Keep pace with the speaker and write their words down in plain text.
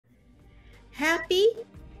Happy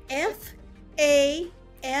FAFO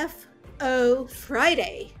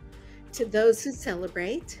Friday to those who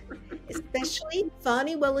celebrate, especially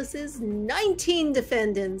Fani Willis's 19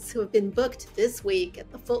 defendants who have been booked this week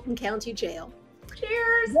at the Fulton County Jail.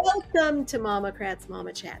 Cheers! Welcome to MOMocrats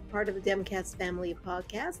MOMochat, part of the Demcast family of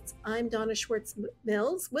podcasts. I'm Donna Schwartz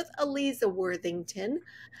Mills with Aliza Worthington,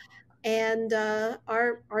 and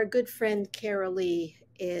our good friend Carol Lee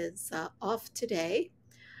is off today.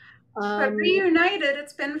 But reunited,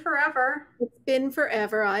 it's been forever. It's been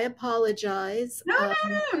forever. I apologize. No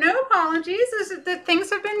apologies. Things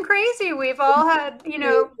have been crazy. We've all had,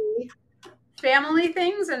 family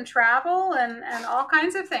things and travel and all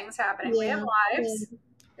kinds of things happening. We have lives. Yeah.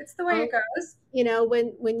 It's the way it goes. You know,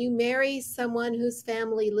 when you marry someone whose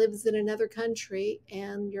family lives in another country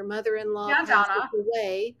and your mother-in-law passes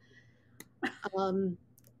away,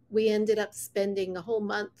 we ended up spending a whole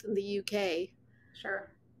month in the UK. Sure.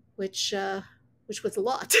 Which was a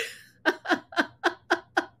lot.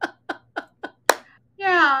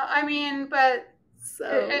 Yeah, I mean, but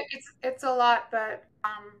it's a lot, but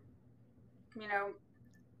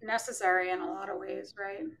necessary in a lot of ways,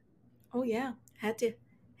 right? Oh yeah, had to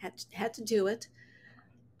do it.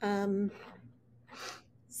 While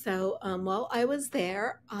I was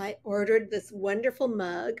there, I ordered this wonderful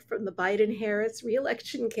mug from the Biden-Harris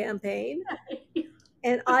re-election campaign,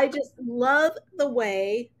 and I just love the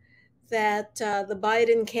way that the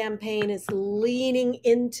Biden campaign is leaning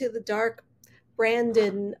into the dark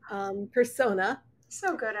Brandon persona.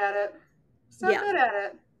 So good at it. Good at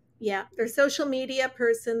it. Yeah, their social media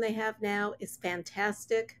person they have now is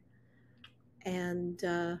fantastic. And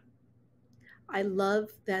I love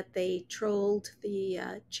that they trolled the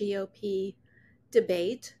GOP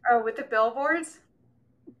debate. Oh, with the billboards?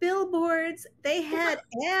 They had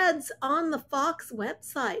ads on the Fox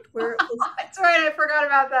website where it was... That's right, I forgot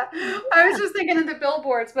about that. I was just thinking of the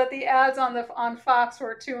billboards, but the ads on Fox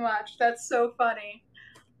were too much. That's so funny.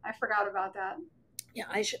 I forgot about that. Yeah,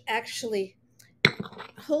 I should actually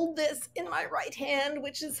hold this in my right hand,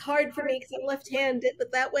 which is hard for me because I'm left-handed,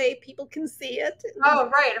 but that way people can see it. Oh,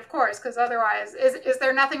 right, of course, because otherwise, is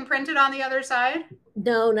there nothing printed on the other side?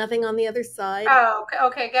 No, nothing on the other side. Oh,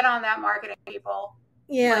 okay, get on that, marketing people.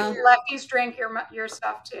 Yeah, like lefties drink your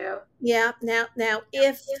stuff too. Yeah. Now,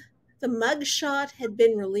 if the mugshot had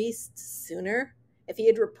been released sooner, if he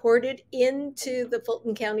had reported into the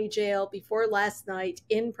Fulton County Jail before last night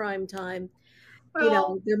in prime time,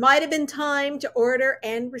 there might have been time to order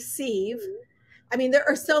and receive. I mean, there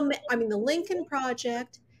are so many. I mean, the Lincoln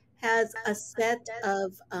Project has a set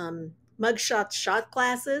of mugshot shot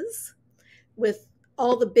glasses with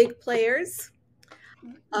all the big players.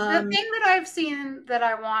 The thing that I've seen that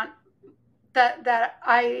I want, that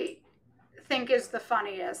I think is the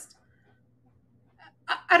funniest,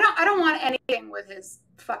 I don't want anything with his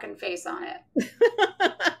fucking face on it.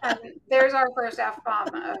 And there's our first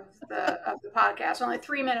F-bomb of the podcast. Only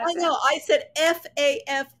 3 minutes. I know. I said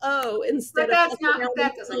FAFO instead of.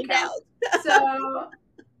 That doesn't count. So,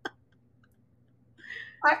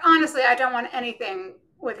 I don't want anything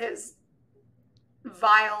with his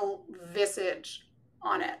vile visage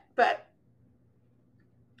on it. But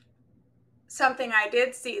something I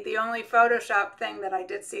did see, the only Photoshop thing that I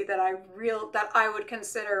did see that I would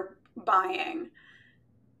consider buying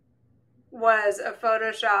was a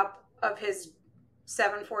Photoshop of his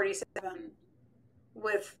 747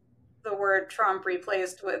 with the word Trump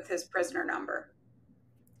replaced with his prisoner number.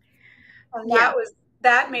 And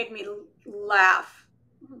that made me laugh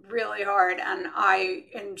really hard, and I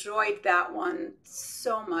enjoyed that one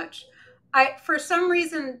so much. I, for some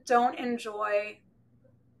reason, don't enjoy.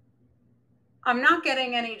 I'm not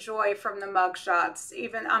getting any joy from the mugshots.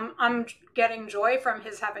 Even I'm getting joy from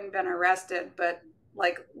his having been arrested, but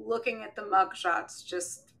like looking at the mugshots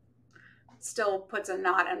just still puts a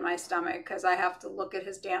knot in my stomach because I have to look at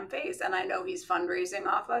his damn face, and I know he's fundraising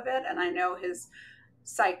off of it, and I know his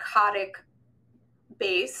psychotic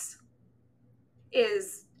base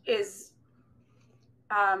is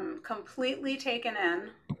completely taken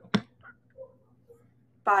in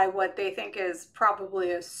by what they think is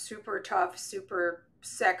probably a super tough, super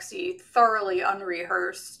sexy, thoroughly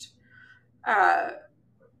unrehearsed,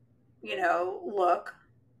 look.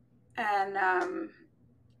 And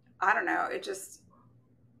I don't know, it just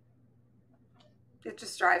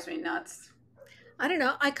drives me nuts. I don't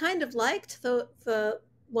know. I kind of liked the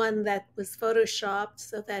one that was photoshopped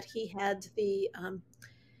so that he had the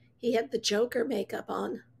Joker makeup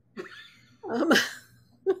on.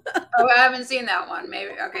 Oh, I haven't seen that one.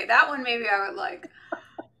 Maybe, okay, that one maybe I would like.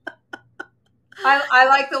 I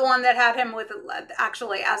like the one that had him with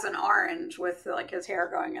actually as an orange with like his hair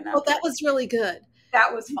going in that. Oh, that was really good.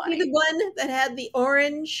 That was funny. The one that had the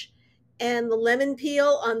orange and the lemon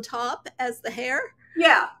peel on top as the hair.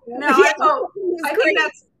 Yeah. No, I think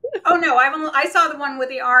that's. Oh no, I saw the one with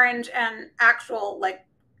the orange and actual like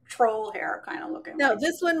troll hair kind of looking. No, like.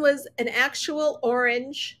 This one was an actual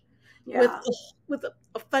orange with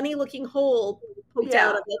a funny looking hole poked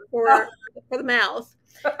out of it for the mouth.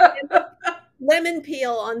 Lemon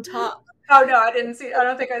peel on top. Oh no, I didn't see. I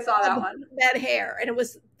don't think I saw that one. That hair, and it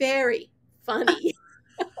was very funny.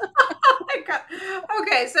 Oh my God.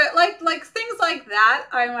 Okay, so like things like that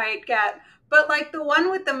I might get, but like the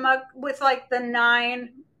one with the mug with like the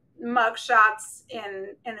 9 mug shots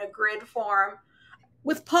in a grid form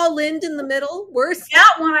with Paul Lynde in the middle. Worse.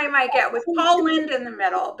 That one I might get with Paul Lynde in the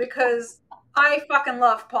middle because I fucking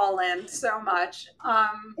love Paul Lynde so much.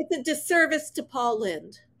 It's a disservice to Paul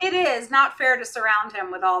Lynde. It is not fair to surround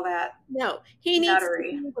him with all that. No, he needs to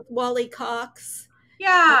be with Wally Cox.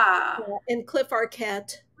 Yeah. And Cliff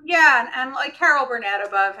Arquette. Yeah, and like Carol Burnett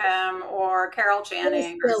above him or Carol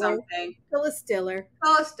Channing or something. Phyllis Diller.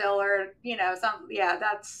 Phyllis Diller,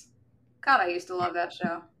 that's God, I used to love that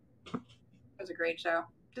show. It was a great show.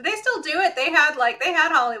 Do they still do it? They had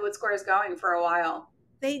Hollywood Squares going for a while.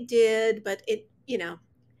 They did, but it,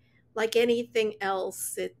 like anything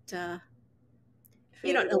else, it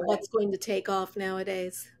you don't know what's going to take off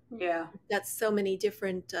nowadays. Yeah. Got so many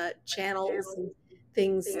different channels and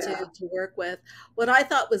things to work with. What I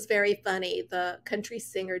thought was very funny, the country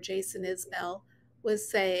singer Jason Isbell was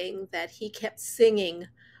saying that he kept singing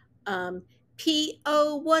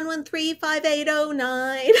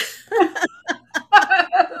P01135809.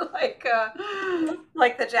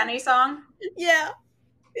 like the Jenny song? Yeah.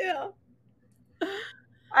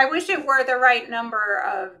 I wish it were the right number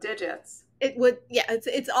of digits. It would,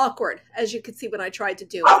 it's awkward, as you could see when I tried to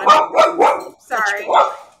do it. Sorry.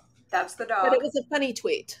 That's the dog. But it was a funny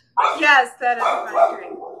tweet. Yes, that is a funny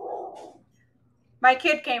tweet. My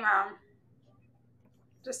kid came home.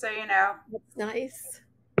 Just so you know. That's nice.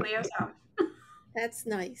 Leo's home. That's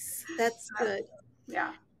nice. That's good.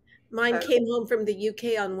 Yeah. Mine came home from the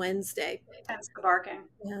UK on Wednesday. Hence the barking.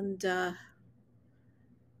 And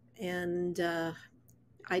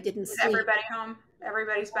I didn't sleep. Is everybody home?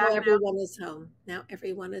 Everybody's back now? Everyone is home. Now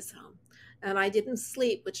everyone is home. And I didn't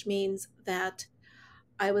sleep, which means that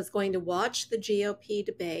I was going to watch the GOP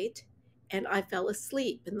debate, and I fell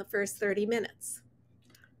asleep in the first 30 minutes.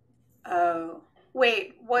 Oh.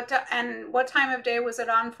 Wait, what time of day was it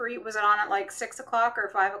on for you? Was it on at like 6 o'clock or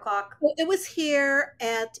 5 o'clock? Well, it was here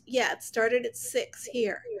at, it started at 6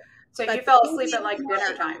 here. So you fell asleep at like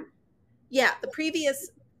dinner time? Yeah, the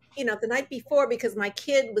previous, the night before, because my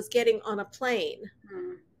kid was getting on a plane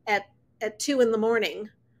at 2 in the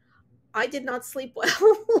morning, I did not sleep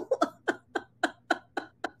well.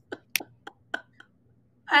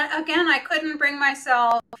 And again, I couldn't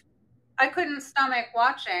stomach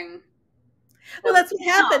watching. Well, that's what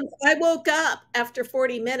happened. I woke up after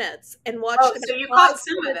 40 minutes and watched. Oh, so you caught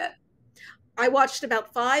some of it. I watched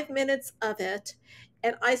about 5 minutes of it,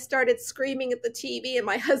 and I started screaming at the TV, and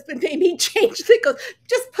my husband made me change it. Goes,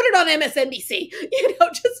 just put it on MSNBC.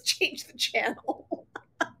 Just change the channel.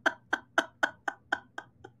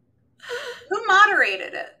 Who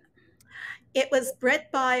moderated it? It was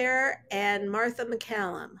Brett Baier and Martha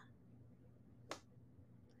McCallum.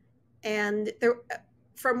 And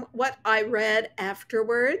from what I read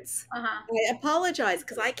afterwards, I apologize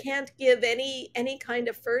because I can't give any kind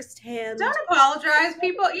of firsthand. Don't apologize.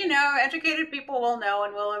 People, educated people will know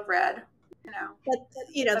and will have read. But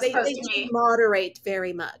they didn't moderate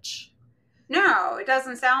very much. No, it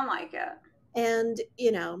doesn't sound like it. And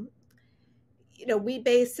we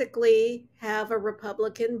basically have a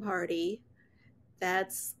Republican Party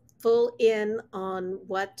that's full in on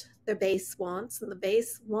what the base wants, and the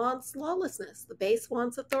base wants lawlessness. The base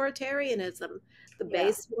wants authoritarianism. The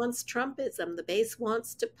base wants Trumpism. The base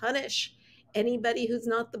wants to punish anybody who's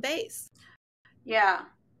not the base. Yeah.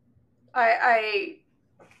 I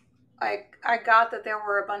got that there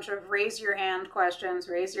were a bunch of raise your hand questions.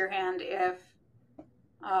 Raise your hand if.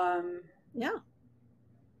 Yeah.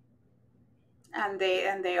 And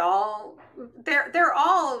they're all,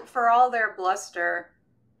 for all their bluster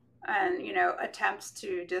and attempts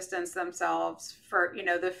to distance themselves, for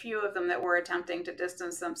the few of them that were attempting to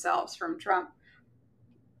distance themselves from Trump,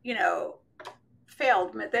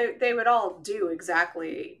 failed. They would all do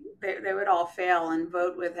exacy. They would all fail and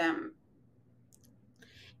vote with him.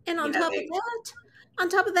 And on top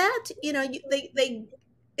of that,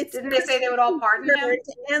 didn't they say they would all pardon him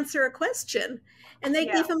to answer a question, and they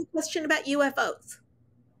gave him a question about UFOs.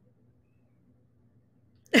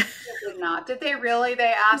 They did not. Did they really?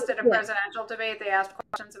 They asked at a Yeah. presidential debate, they asked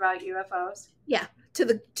questions about UFOs? Yeah, to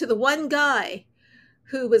the one guy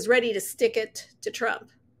who was ready to stick it to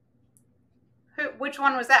Trump. Which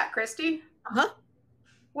one was that, Christie? Uh-huh.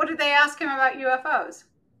 What did they ask him about UFOs?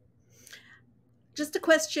 Just a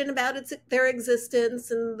question about their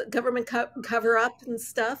existence and the government cover up and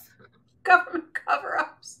stuff. Government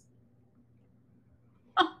cover-ups.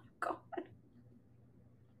 Oh, God.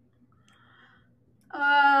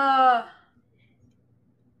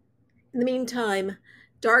 In the meantime,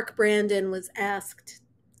 Dark Brandon was asked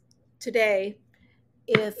today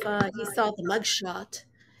if he saw the mugshot,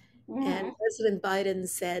 and President Biden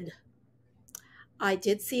said, "I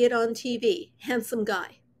did see it on TV. Handsome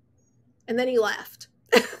guy." And then he laughed.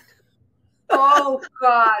 Oh,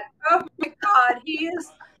 God. Oh, my God. He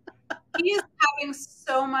is having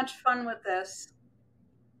so much fun with this.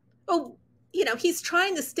 Oh, he's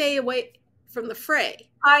trying to stay away from the fray.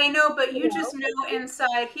 I know, but you just know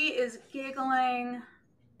inside he is giggling.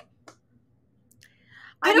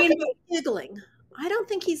 I don't think he's giggling. I don't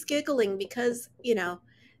think he's giggling because,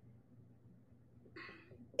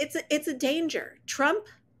 it's a danger. Trump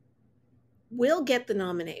will get the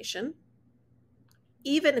nomination,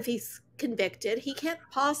 even if he's convicted. He can't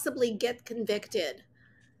possibly get convicted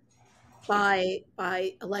by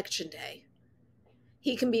election day.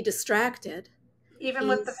 He can be distracted. Even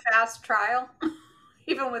with the fast trial?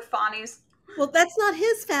 Even with Fani's? Well, that's not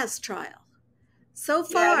his fast trial. So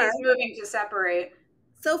far, yeah, he's moving to separate.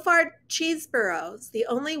 So far, Cheeseborough's the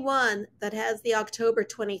only one that has the October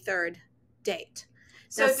 23rd date.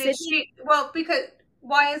 So now, did she? Well, because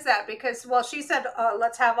why is that? Because she said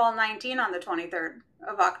let's have all 19 on the 23rd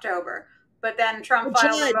of October, but then Trump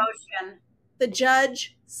filed a motion. The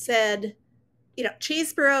judge said,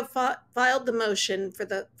 Cheeseborough filed the motion for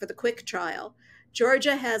the quick trial.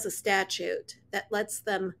 Georgia has a statute that lets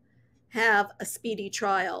them have a speedy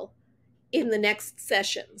trial in the next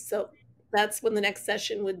session. So that's when the next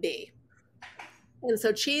session would be. And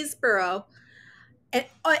so Cheeseborough,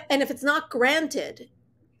 and if it's not granted,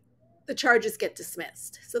 the charges get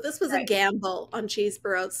dismissed. So this was a gamble on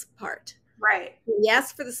Cheeseborough's part. Right. He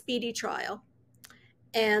asked for the speedy trial,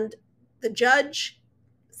 and the judge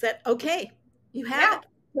said, okay, you have it,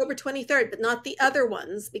 October 23rd, but not the other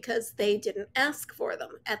ones because they didn't ask for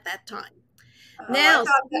them at that time. Now,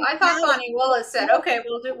 I thought Fani Willis said, okay,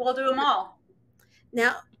 we'll do them all.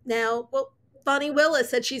 Now, Fani Willis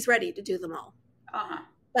said she's ready to do them all.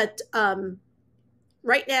 But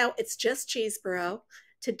right now, it's just Cheeseborough.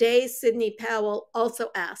 Today, Sidney Powell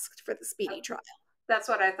also asked for the speedy trial. That's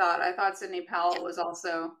what I thought. I thought Sidney Powell was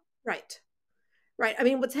also. Right. I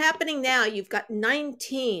mean, what's happening now, you've got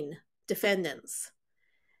 19 defendants,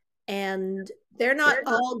 and they're not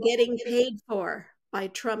all getting paid for by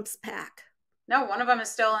Trump's PAC. No, one of them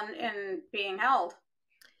is still in being held.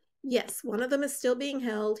 Yes, one of them is still being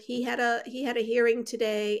held. He had a hearing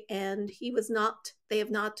today, and they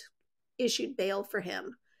have not issued bail for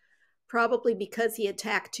him, probably because he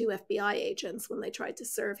attacked 2 FBI agents when they tried to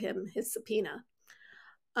serve him his subpoena.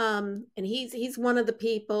 And he's one of the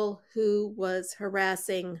people who was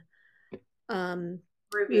harassing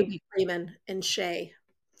Ruby Freeman and Shay.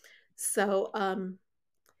 So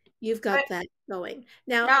you've got that going.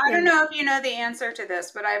 Now I don't know if you know the answer to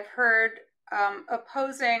this, but I've heard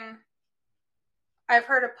opposing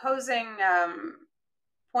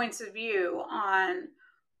points of view on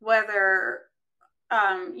whether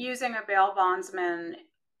using a bail bondsman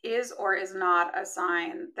is or is not a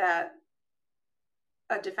sign that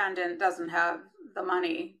a defendant doesn't have the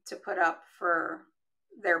money to put up for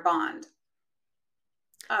their bond.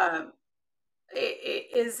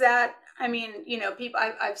 Is that, I mean, people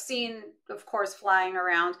I've seen, of course, flying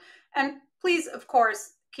around, and please, of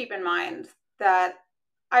course, keep in mind that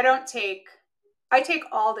I take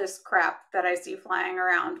all this crap that I see flying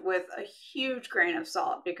around with a huge grain of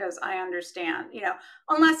salt, because I understand,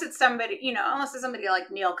 unless it's somebody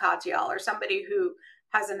like Neil Katyal or somebody who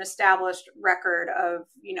has an established record of,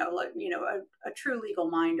 a true legal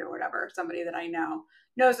mind or whatever, somebody that I know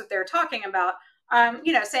knows what they're talking about,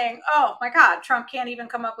 saying, oh my God, Trump can't even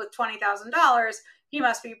come up with $20,000. He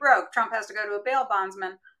must be broke. Trump has to go to a bail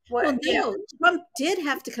bondsman. Trump did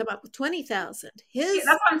have to come up with $20,000. That's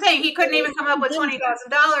what I'm saying. He couldn't even come up with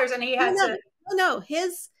 $20,000, and he had to. No,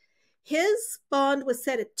 his bond was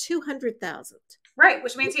set at $200,000. Right,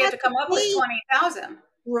 which means he had to come up with $20,000.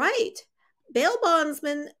 Right, bail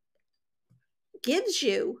bondsman gives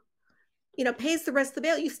you, pays the rest of the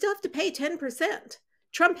bail. You still have to pay 10%.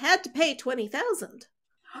 Trump had to pay $20,000.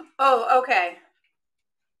 Oh, okay.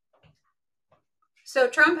 So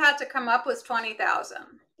Trump had to come up with $20,000.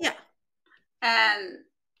 Yeah. And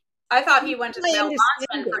I thought he went to the My bail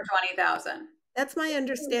bondsman for understanding. $20,000. That's my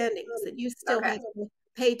understanding, is that you still Okay. have to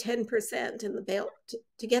pay 10% in the bail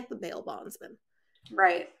to get the bail bondsman.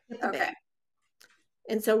 Right. Get the Okay. bail.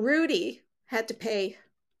 And so Rudy had to pay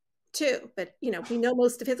too, but we know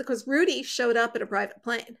most of his, because Rudy showed up in a private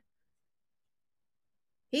plane.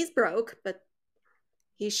 He's broke, but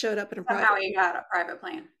he showed up in a private Somehow plane. he got a private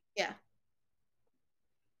plane. Yeah.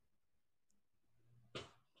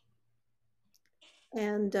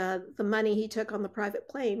 And the money he took on the private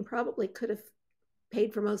plane probably could have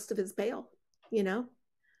paid for most of his bail,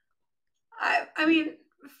 I mean,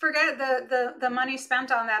 forget the money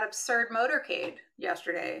spent on that absurd motorcade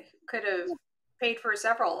yesterday could have paid for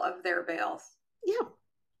several of their bails. Yeah.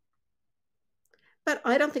 But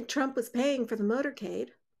I don't think Trump was paying for the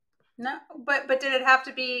motorcade. No, but did it have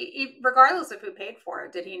to be, regardless of who paid for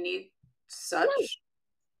it, did he need such?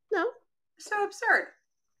 No. So absurd.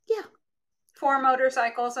 Yeah. 4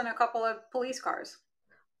 motorcycles and a couple of police cars.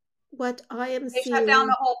 What I am They seeing, shut down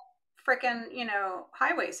the whole frickin',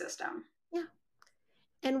 highway system. yeah.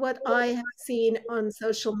 And what I have seen on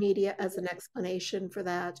social media as an explanation for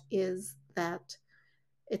that is that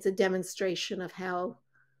it's a demonstration of how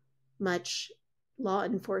much law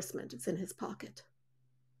enforcement is in his pocket.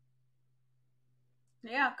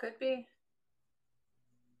 Yeah, could be.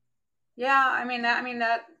 Yeah, I mean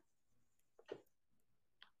that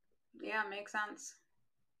yeah, makes sense.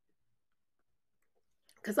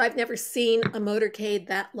 Because I've never seen a motorcade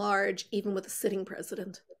that large, even with a sitting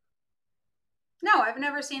president. No, I've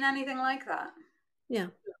never seen anything like that. Yeah.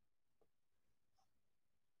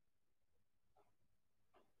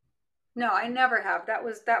 No, I never have. That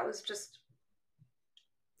was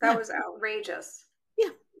outrageous. Yeah.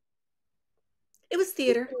 It was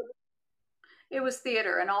theater. It was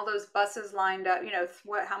theater, and all those buses lined up,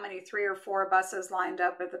 how many, 3 or 4 buses lined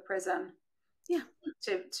up at the prison. Yeah.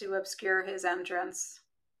 To obscure his entrance.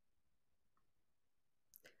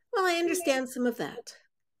 Well, I understand some of that.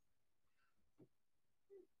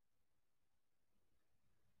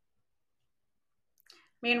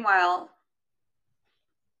 Meanwhile,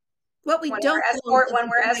 what we when don't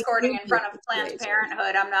we're escorting in front of Planned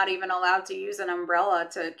Parenthood, I'm not even allowed to use an umbrella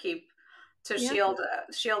to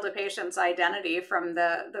shield a patient's identity from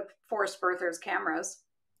the forced birthers' cameras.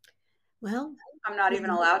 Well, I'm not even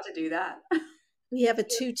allowed to do that. We have a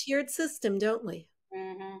 2-tiered system, don't we?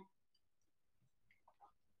 Mm-hmm.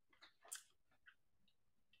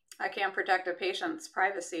 I can't protect a patient's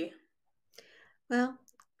privacy. Well,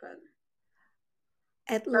 but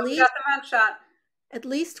we got the mugshot. At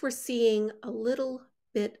least we're seeing a little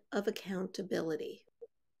bit of accountability.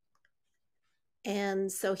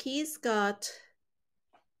 And so he's got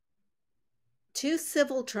 2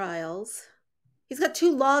 civil trials. He's got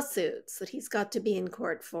 2 lawsuits that he's got to be in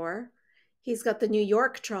court for. He's got the New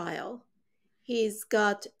York trial. He's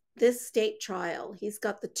got this state trial. He's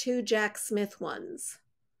got the 2 Jack Smith ones.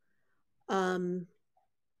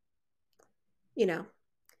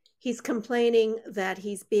 He's complaining that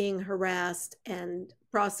he's being harassed and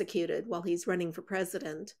prosecuted while he's running for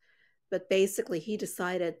president. But basically, he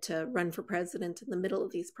decided to run for president in the middle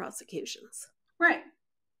of these prosecutions. Right.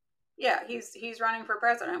 Yeah, he's running for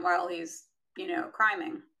president while he's,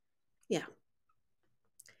 criming. Yeah.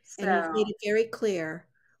 So. And he's made it very clear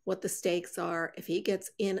what the stakes are. If he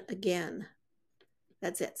gets in again,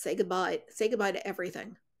 that's it. Say goodbye. Say goodbye to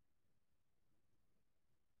everything.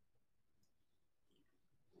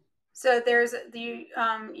 So there's you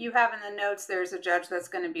have in the notes, there's a judge that's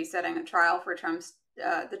going to be setting a trial for Trump's.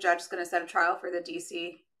 The judge is going to set a trial for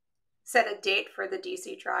set a date for the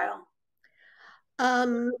DC trial.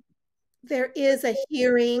 There is a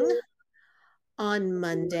hearing on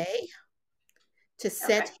Monday to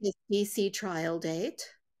set his DC trial date.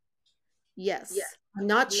 Yes. I'm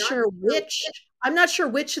not sure which. I'm not sure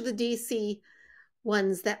which of the DC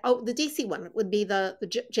ones the DC one would be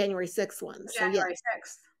the January 6th one. January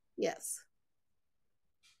 6th. Yes.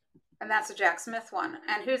 And that's a Jack Smith one.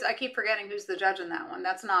 And I keep forgetting who's the judge in that one.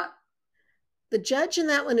 That's not. The judge in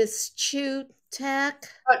that one is Chutkin.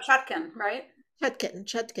 Oh, Chutkin, right?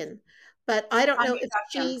 Chutkin. But I don't know if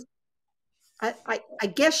she's, I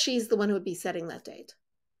guess she's the one who would be setting that date.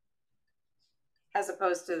 As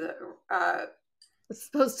opposed to as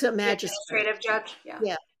opposed to a magistrate. Administrative judge.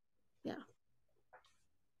 Yeah.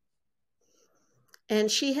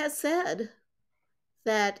 And she has said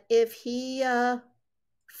that if he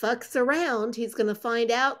fucks around, he's going to find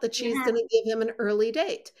out that she's going to give him an early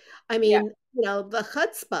date. I mean, the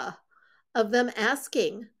chutzpah of them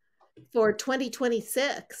asking for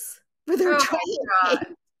 2026 for their trial date.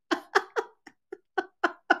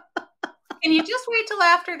 Can you just wait till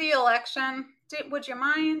after the election? Would you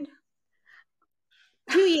mind?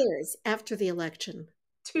 2 years after the election.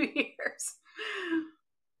 2 years.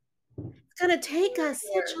 It's going to take us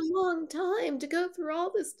such a long time to go through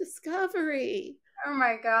all this discovery. Oh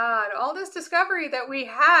my God. All this discovery that we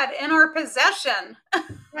had in our possession.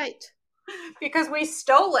 Right. Because we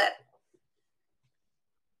stole it.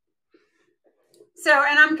 So,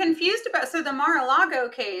 and I'm confused about, so the Mar-a-Lago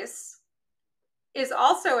case is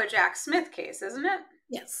also a Jack Smith case, isn't it?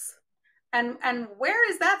 Yes. And where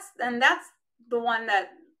is that? And that's the one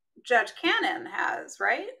that Judge Cannon has,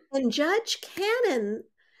 right? And Judge Cannon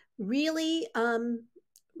really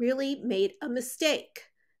made a mistake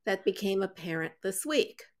that became apparent this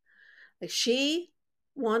week. Like, she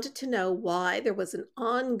wanted to know why there was an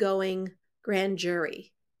ongoing grand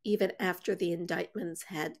jury even after the indictments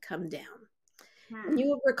had come down. And you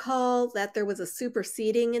will recall that there was a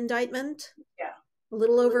superseding indictment a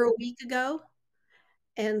little over a week ago.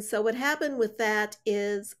 And so what happened with that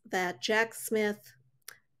is that Jack Smith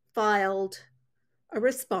filed a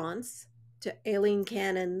response to Aileen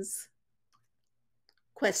Cannon's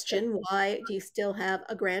question, why do you still have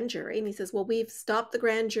a grand jury? And he says, well, we've stopped the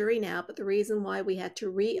grand jury now, but the reason why we had to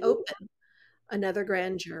reopen another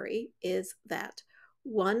grand jury is that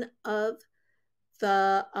one of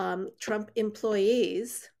the Trump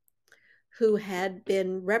employees who had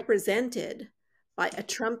been represented by a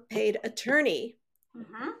Trump-paid attorney,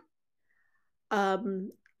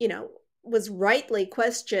 was rightly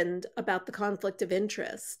questioned about the conflict of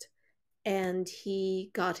interest. And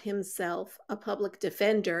he got himself a public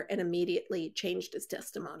defender and immediately changed his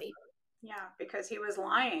testimony. Yeah, because he was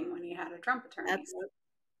lying when he had a Trump attorney. That's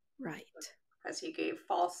right. Because he gave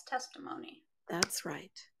false testimony. That's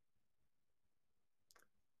right.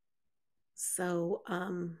 So,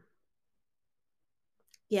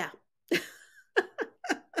 yeah.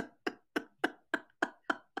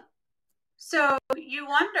 So you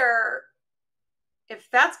wonder if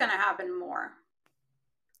that's going to happen more.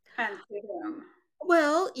 And to whom?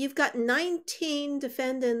 Well, you've got 19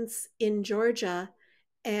 defendants in Georgia,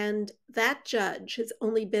 and that judge has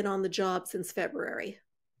only been on the job since February.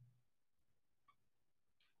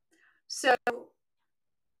 So,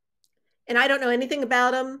 and I don't know anything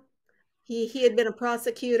about him. He had been a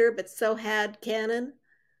prosecutor, but so had Cannon.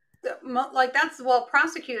 Like, well,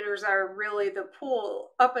 prosecutors are really the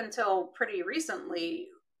pool up until pretty recently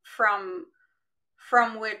from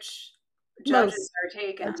which judges are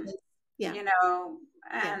taken. Yeah.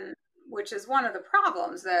 And which is one of the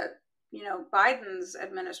problems that, Biden's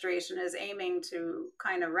administration is aiming to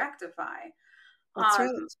kind of rectify. That's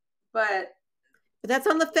right. But that's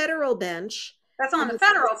on the federal bench. That's on the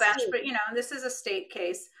federal bench, but, this is a state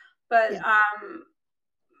case. But there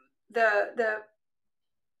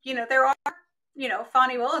are,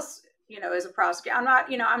 Fani Willis, is a prosecutor.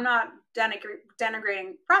 I'm not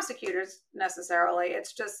denigrating prosecutors necessarily.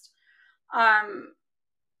 It's just, but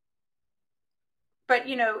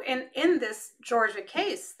in this Georgia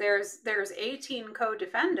case, there's 18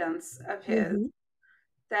 co-defendants of his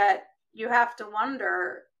that you have to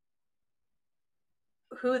wonder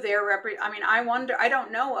who their I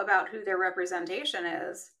don't know about who their representation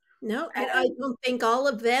is. No, and I don't think all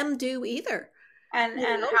of them do either. And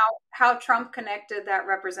how Trump connected that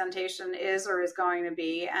representation is or is going to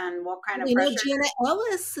be, and what kind of pressure. Janet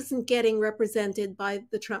Ellis isn't getting represented by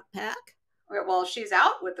the Trump PAC. Well, she's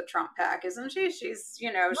out with the Trump PAC, isn't she? She's,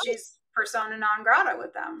 she's persona non grata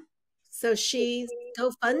with them. So she's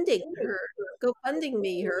GoFunding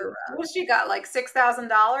me her. Well, she got like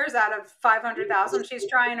 $6,000 out of $500,000 she's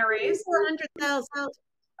trying to raise. 400,000.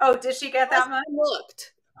 Oh, did she get that much?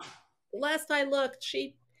 Last I looked,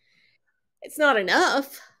 it's not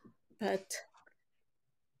enough, but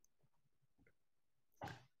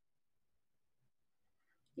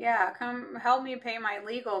yeah, come help me pay my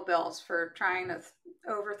legal bills for trying to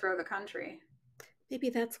overthrow the country. Maybe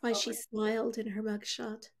that's why she smiled in her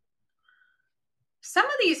mugshot. Some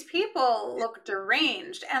of these people look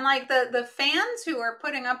deranged, and like the fans who are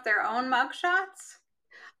putting up their own mugshots.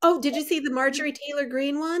 Oh, did you see the Marjorie Taylor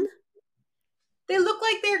Greene one? They look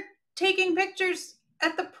like they're taking pictures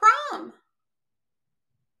at the prom.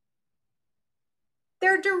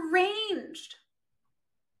 They're deranged.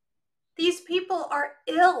 These people are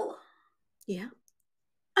ill. Yeah.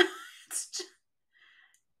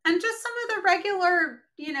 And just some of the regular,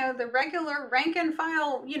 the regular rank and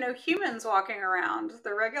file, humans walking around,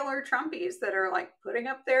 the regular Trumpies that are like putting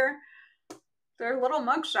up their little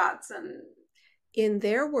mugshots. And in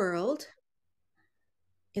their world,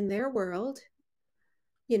 their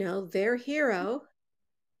hero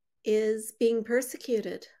is being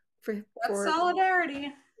persecuted for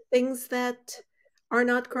solidarity. Things that are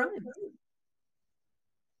not crimes.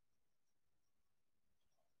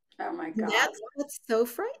 Oh my God. That's what's so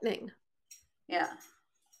frightening. Yeah.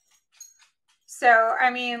 So,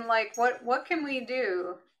 I mean, like, what can we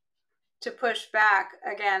do to push back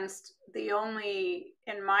against the only,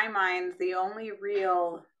 in my mind, the only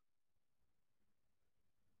real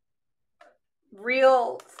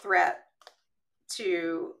threat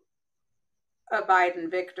to a Biden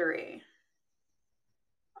victory,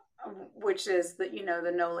 which is the, you know,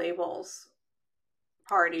 the no labels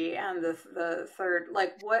party and the third,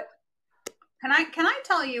 like, what can I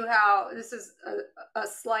tell you how, this is a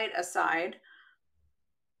slight aside,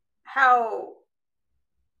 how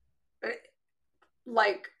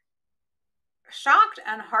like shocked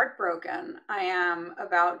and heartbroken I am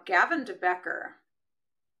about Gavin DeBecker.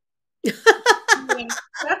 I mean,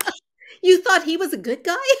 you thought he was a good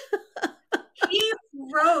guy? he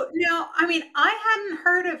wrote, no, I mean, I hadn't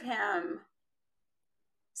heard of him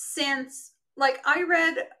since, like, I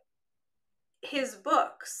read his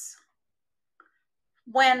books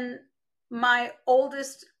when my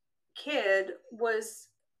oldest kid was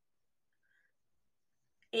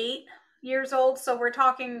 8 years old. So we're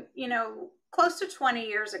talking, you know, close to 20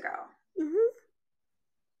 years ago. Mm-hmm.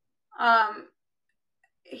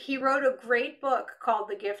 He wrote a great book called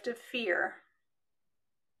The Gift of Fear.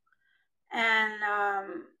 And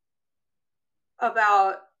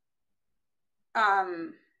about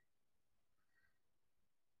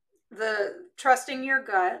the trusting your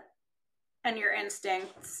gut and your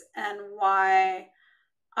instincts, and why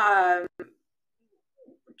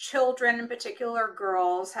children, in particular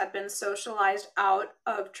girls, had been socialized out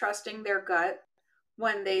of trusting their gut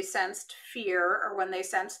when they sensed fear or when they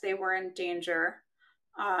sensed they were in danger.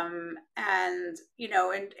 And, you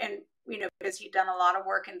know, and you know, because he'd done a lot of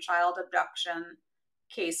work in child abduction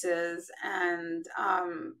cases and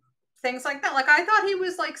things like that. Like, I thought he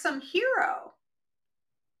was like some hero.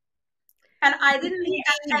 And I didn't,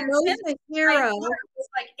 and since a hero. I was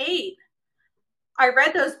like 8, I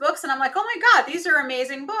read those books and I'm like, oh my God, these are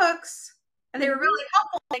amazing books. And they were really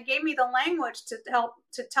helpful. They gave me the language to help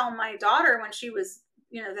to tell my daughter when she was,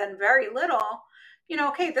 you know, then very little, you know,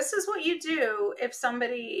 okay, this is what you do if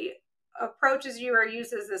somebody approaches you or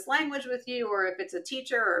uses this language with you, or if it's a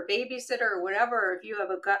teacher or a babysitter or whatever, if you have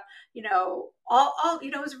a gut, you know, all, you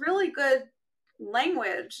know, it was really good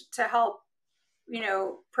language to help, you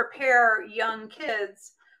know, prepare young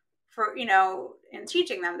kids for, you know, in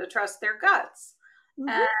teaching them to trust their guts.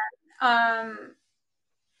 Mm-hmm. And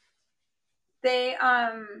they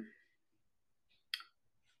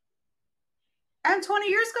and 20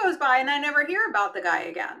 years goes by and I never hear about the guy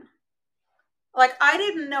again. Like, I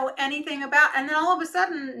didn't know anything about, and then all of a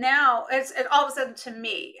sudden now it's all of a sudden to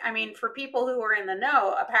me. I mean, for people who are in the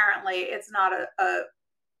know, apparently it's not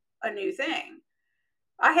a new thing.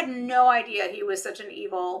 I had no idea he was such an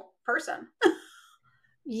evil person.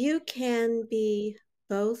 You can be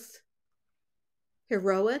both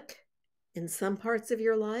heroic in some parts of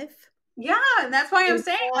your life. Yeah, and that's why I'm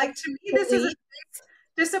saying, like, to me, this is a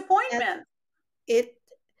disappointment.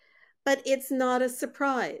 But it's not a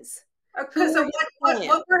surprise. So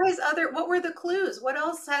what were his other, what were the clues? What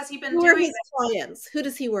else has he been doing? Who are his clients? Who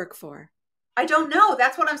does he work for? I don't know.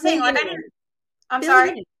 That's what I'm saying. Like, I'm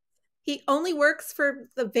sorry. He only works for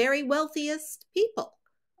the very wealthiest people.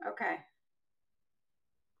 Okay.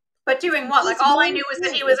 But doing what? Like, all I knew was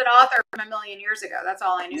that he was an author from a million years ago. That's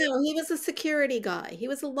all I knew. No, he was a security guy. He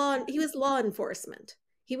was law enforcement.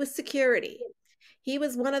 He was security. He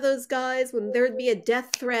was one of those guys when there would be a death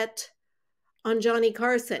threat on Johnny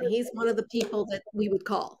Carson. He's one of the people that we would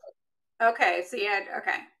call. Okay. So yeah.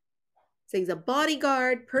 Okay. So he's a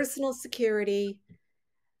bodyguard, personal security,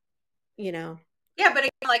 you know. Yeah, but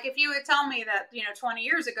again, like, if you would tell me that, you know, 20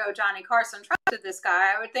 years ago Johnny Carson trusted this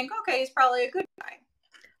guy, I would think, okay, he's probably a good guy.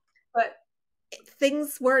 But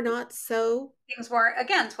things were not so. Things weren't,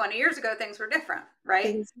 again, 20 years ago, things were different, right?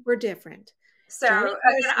 Things were different. So again,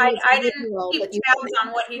 I didn't keep tabs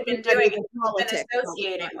on what he'd been doing and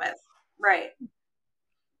associating with. Right.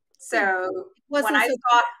 So when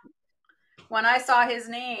I saw his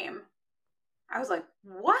name, I was like,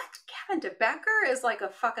 what? Gavin DeBecker is like a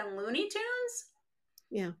fucking Looney Tunes?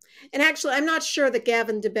 Yeah. And actually, I'm not sure that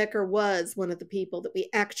Gavin DeBecker was one of the people that we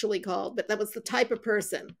actually called, but that was the type of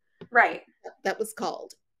person. Right. That was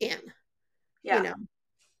called in. Yeah. You know.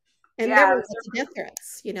 And there were death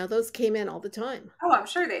threats. You know, those came in all the time. Oh, I'm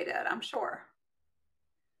sure they did. I'm sure.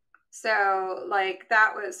 So, like,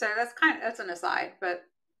 that's an aside, but,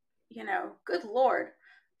 you know, good Lord.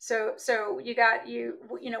 So you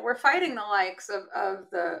know, we're fighting the likes of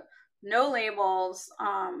the no labels.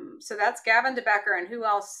 So that's Gavin DeBecker, and who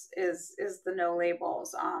else is the no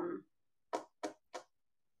labels?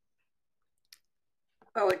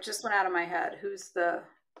 Oh, it just went out of my head. Who's the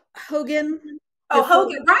Hogan. Oh,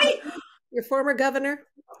 Hogan, right? Your former governor.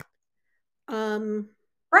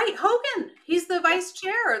 Right, Hogan. He's the vice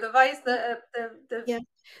chair, or the vice yeah.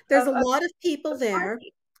 There's a lot of people there.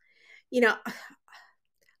 You know,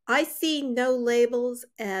 I see no labels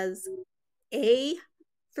as a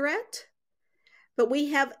threat, but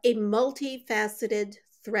we have a multifaceted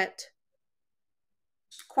threat.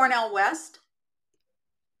 Cornel West.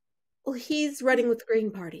 Well, he's running with the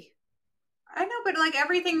Green Party. I know, but like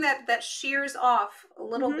everything that shears off a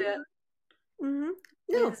little bit. No,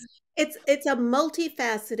 it's a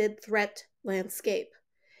multifaceted threat landscape.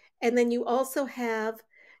 And then you also have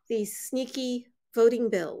these sneaky voting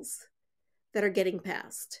bills that are getting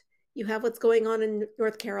passed. You have what's going on in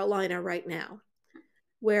North Carolina right now,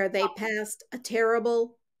 where they passed a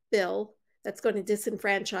terrible bill that's going to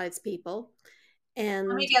disenfranchise people. And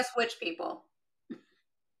let me guess which people.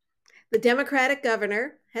 The Democratic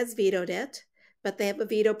governor has vetoed it, but they have a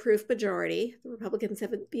veto-proof majority. The Republicans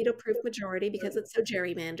have a veto-proof majority because it's so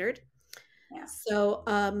gerrymandered. Yeah. So,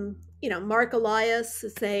 Mark Elias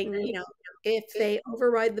is saying, if they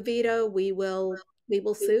override the veto, we will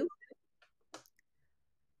sue.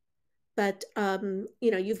 But,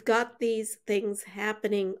 you've got these things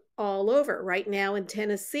happening all over right now in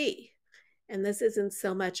Tennessee. And this isn't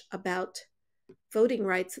so much about voting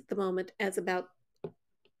rights at the moment as about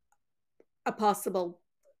a possible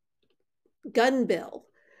gun bill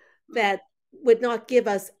that would not give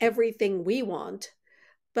us everything we want,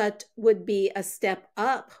 but would be a step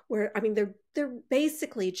up where, they're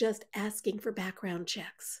basically just asking for background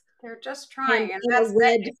checks. They're just trying. And that's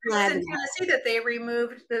red flag in Tennessee that they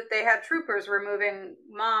removed, that they had troopers removing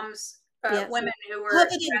moms, yes, women who were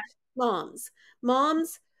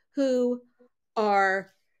moms who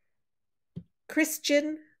are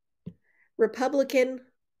Christian, Republican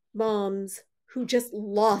moms who just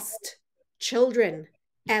lost children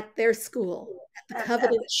at their school, at the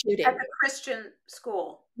Covenant shooting. At the Christian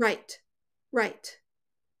school. Right.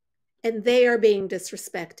 And they are being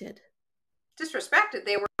disrespected. Disrespected?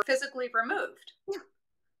 They were physically removed. Yeah.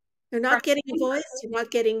 They're not getting a voice. You're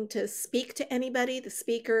not getting to speak to anybody. The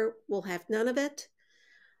speaker will have none of it.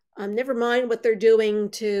 Never mind what they're doing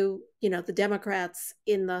to, the Democrats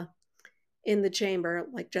in the chamber,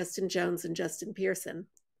 like Justin Jones and Justin Pearson.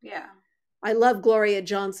 Yeah. I love Gloria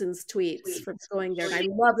Johnson's tweets from going there. And I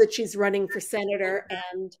love that she's running for senator.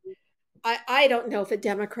 And I don't know if a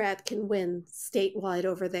Democrat can win statewide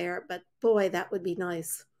over there, but boy, that would be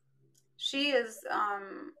nice. She is a,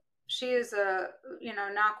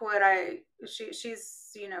 knock wood,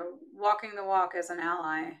 she's, walking the walk as an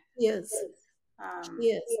ally. Yes. She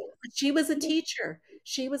is. She was a teacher.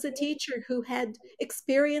 She was a teacher who had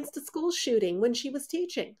experienced a school shooting when she was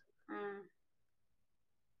teaching.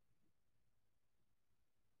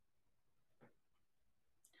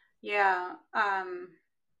 Yeah.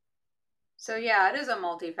 So yeah, it is a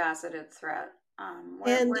multifaceted threat.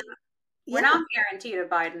 We're not guaranteed a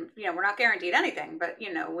Biden. We're not guaranteed anything, but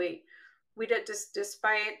we did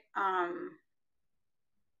despite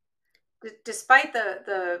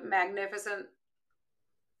the magnificent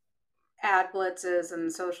ad blitzes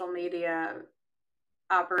and social media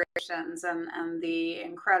operations and the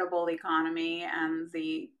incredible economy and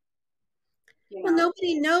the well,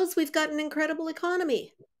 nobody knows we've got an incredible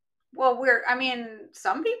economy. Well,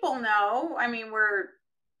 some people know. We're,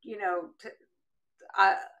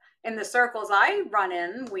 in the circles I run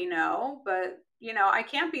in, we know, but, I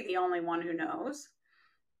can't be the only one who knows.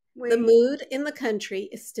 The mood in the country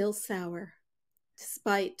is still sour,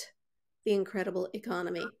 despite the incredible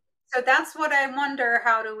economy. So that's what I wonder.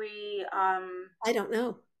 How do we... I don't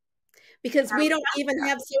know. Because we don't even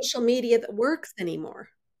have social media that works anymore.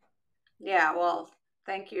 Yeah, well,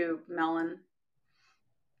 thank you, Melon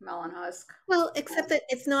Husk. Well, except that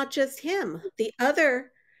it's not just him. The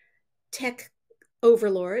other tech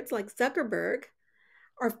overlords like Zuckerberg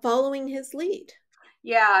are following his lead.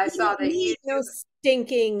 Yeah, I saw that. We need no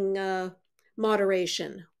stinking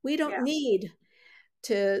moderation. We don't need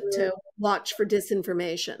to watch for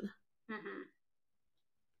disinformation. Mm-hmm.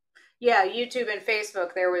 Yeah, YouTube and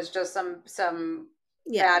Facebook, there was just some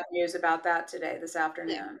bad news about that today, this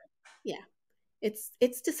afternoon. Yeah.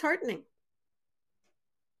 It's disheartening.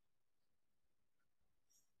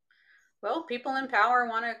 Well, people in power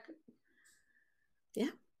want to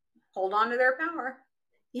hold on to their power.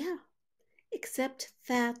 Yeah. Except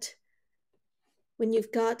that when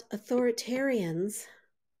you've got authoritarians,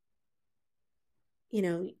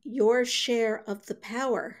 your share of the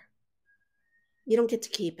power, you don't get to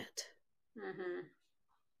keep it. Mm-hmm.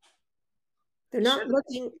 They're not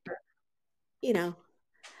looking,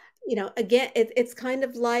 again, it's kind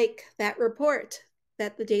of like that report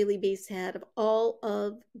that the Daily Beast had of all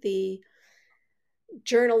of the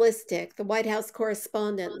the White House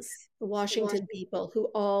correspondents, the Washington people, who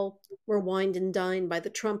all were wined and dined by the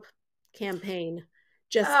Trump campaign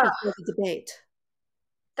just Ugh, before the debate.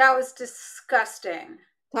 that was disgusting.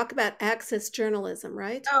 Talk about access journalism,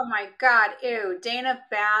 right? Oh my God, ew. Dana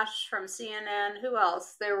Bash from CNN. Who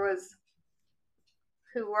else?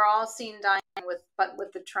 Who were all seen dining with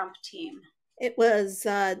the Trump team. It was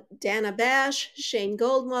Dana Bash, Shane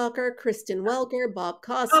Goldwalker, Kristen Welker, Bob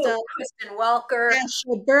Costa, Oh, Kristen Welker,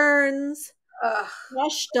 Ashley Burns, ugh.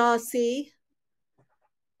 Josh Dawsey,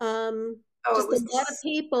 just a lot of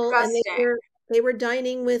people, disgusting. and they were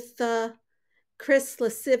dining with Chris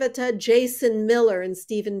LaCivita, Jason Miller, and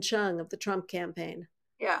Stephen Chung of the Trump campaign.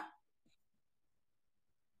 Yeah.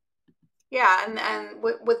 Yeah, and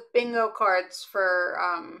with bingo cards for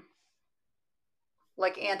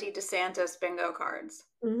like anti-DeSantis bingo cards.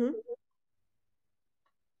 Mm-hmm.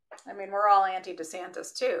 I mean, we're all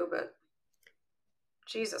anti-DeSantis too, but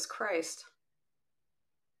Jesus Christ.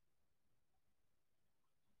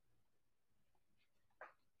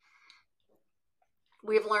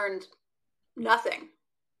 We've learned nothing.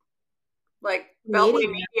 Like Beltway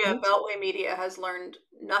Media has learned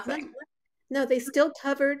nothing. No, they still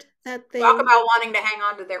covered that thing. Talk about wanting to hang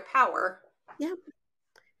on to their power. Yeah.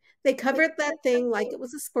 They covered that thing like it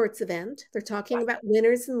was a sports event. They're talking about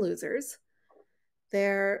winners and losers.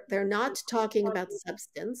 They're not talking about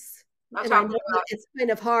substance. And I know it's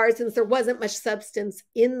kind of hard since there wasn't much substance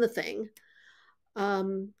in the thing.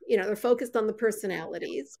 They're focused on the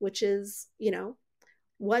personalities, which is,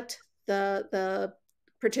 what the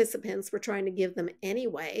participants were trying to give them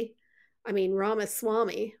anyway. I mean,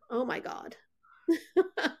 Ramaswamy, oh my God.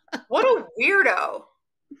 What a weirdo.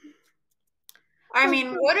 I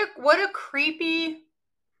mean, what a creepy.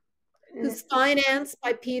 Who's financed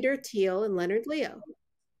by Peter Thiel and Leonard Leo.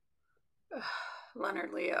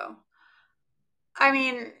 Leonard Leo. I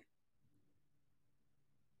mean,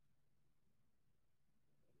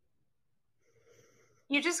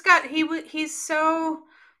 you just got he's so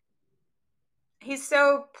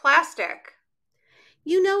plastic.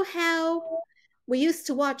 You know how we used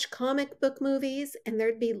to watch comic book movies and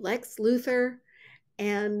there'd be Lex Luthor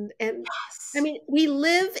and yes. I mean, we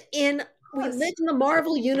live in the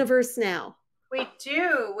Marvel universe now. We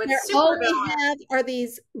do. All we have are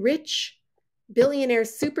these rich billionaire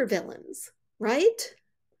supervillains, right?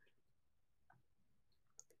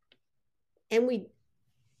 And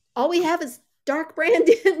all we have is Dark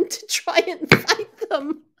Brandon to try and fight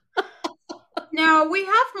them. No, we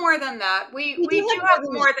have more than that. We do have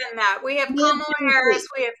more than that. We have Kamala Harris.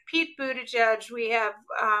 We have Pete Buttigieg. We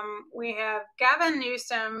have Gavin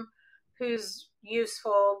Newsom, who's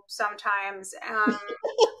useful sometimes.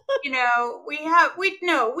 We have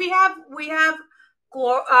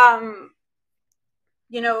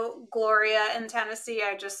Gloria in Tennessee.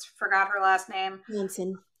 I just forgot her last name.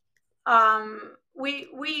 Johnson.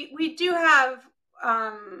 We do have.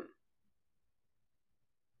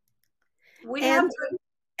 We have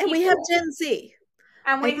Gen Z.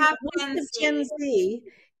 And we have Gen Z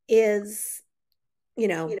is, we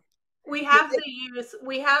have the youth.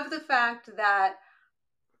 We have the fact that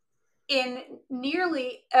in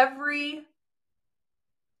nearly every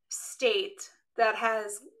state that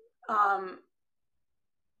has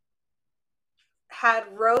had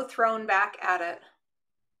Roe thrown back at it,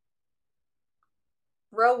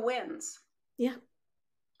 Roe wins. Yeah.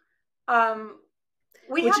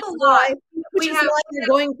 We have a lot. Which is why they're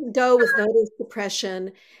going to go with voter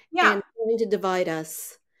suppression and going to divide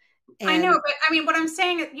us. I know, but I mean, what I'm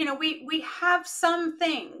saying is, we have some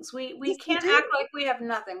things. We can't act like we have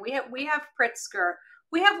nothing. We have Pritzker.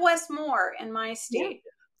 We have Westmore in my state.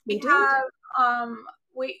 Yeah, we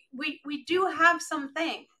do have some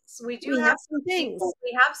things. We have some things.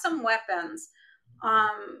 We have some weapons.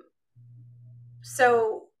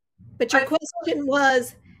 But your question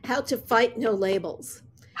was how to fight no labels.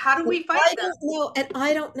 How do we fight them?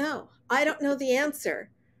 I don't know. I don't know the answer.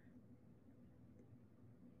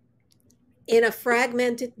 In a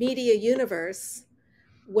fragmented media universe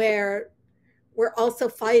where we're also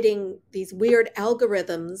fighting these weird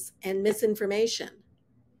algorithms and misinformation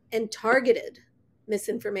and targeted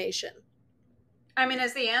misinformation. I mean,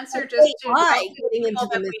 is the answer just to talk to the people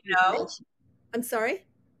that we know? I'm sorry?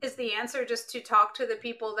 Is the answer just to talk to the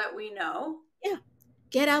people that we know? Yeah.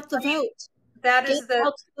 Get out the vote. That is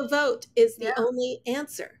the vote is the only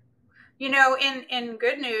answer. In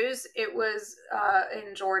good news, it was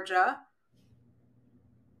in Georgia.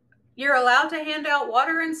 You're allowed to hand out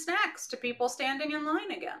water and snacks to people standing in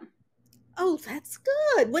line again. Oh, that's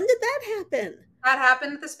good. When did that happen? That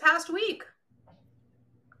happened this past week.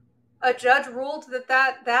 A judge ruled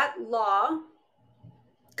that law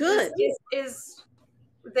Good. is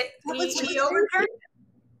that he overturned it.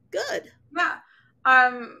 Good. Yeah.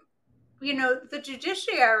 The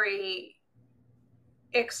judiciary,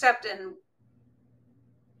 except in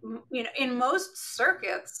most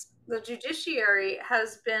circuits, the judiciary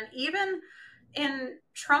has been, even in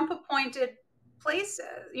Trump appointed places,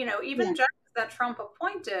 even judges that Trump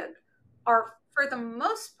appointed are for the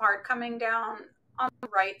most part coming down on the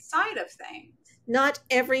right side of things. Not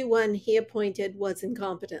everyone he appointed was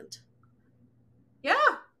incompetent.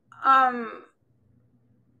 Yeah.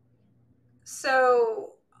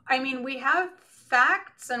 So, I mean, we have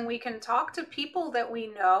facts and we can talk to people that we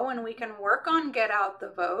know and we can work on get out the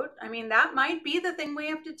vote. I mean, that might be the thing we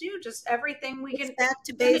have to do. Just everything we can, back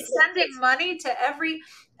to basics. Sending money to every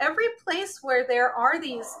place where there are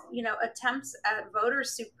these, attempts at voter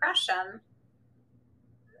suppression.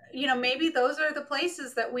 Maybe those are the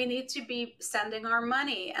places that we need to be sending our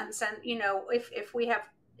money and send, if we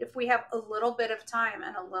have a little bit of time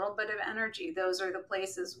and a little bit of energy, those are the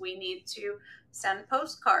places we need to send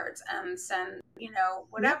postcards and send,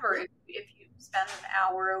 whatever, if you spend an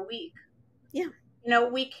hour a week. Yeah.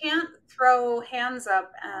 We can't throw hands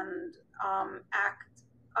up and act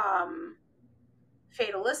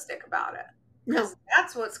fatalistic about it. No.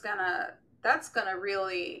 That's what's gonna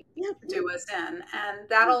really do us in. And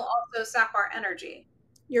that'll also sap our energy.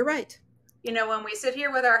 You're right. When we sit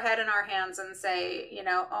here with our head in our hands and say,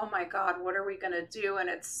 oh my God, what are we going to do? And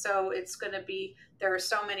it's going to be, there are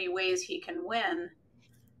so many ways he can win.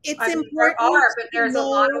 It's important. There are, but there's a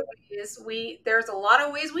lot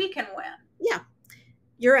of ways we can win. Yeah,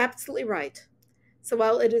 you're absolutely right. So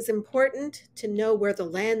while it is important to know where the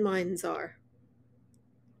landmines are,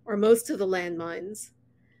 or most of the landmines,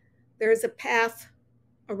 there is a path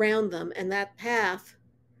around them, and that path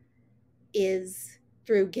is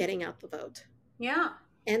through getting out the vote. Yeah.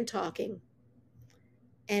 And talking.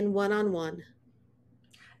 And one-on-one.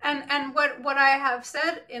 And what I have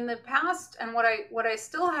said in the past, and what I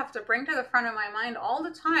still have to bring to the front of my mind all the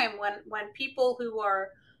time when people who are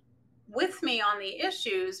with me on the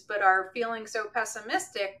issues but are feeling so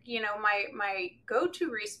pessimistic, my go-to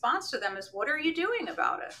response to them is, what are you doing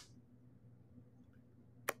about it?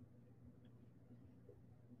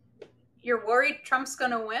 You're worried Trump's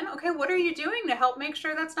going to win? Okay, what are you doing to help make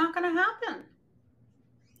sure that's not going to happen?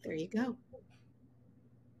 There you go.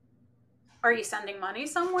 Are you sending money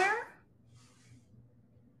somewhere?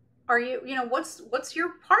 Are you, what's your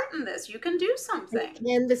part in this? You can do something. Are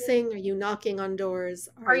you canvassing? Are you knocking on doors?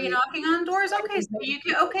 Are you knocking on doors?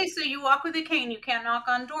 Okay, so you walk with a cane. You can't knock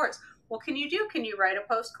on doors. What can you do? Can you write a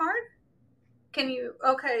postcard? Can you,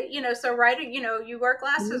 so writing, you wear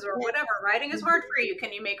glasses or whatever, writing is hard for you.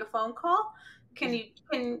 Can you make a phone call? Can you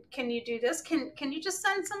do this? Can you just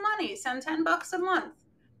send some money? Send $10 a month.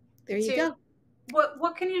 There you go.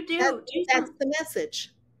 What can you do? That's the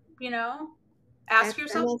message. Ask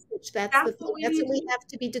yourself. That's what we have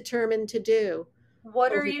to be determined to do.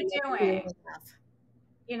 What are you doing?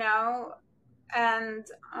 And,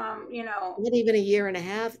 not even a year and a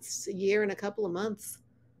half. It's a year and a couple of months.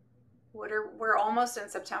 We're almost in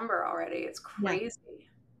September already. It's crazy.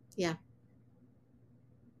 Yeah.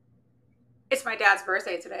 It's my dad's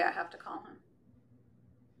birthday today. I have to call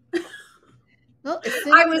him. Well,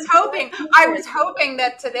 I was hoping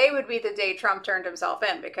that today would be the day Trump turned himself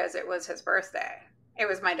in, because it was his birthday. It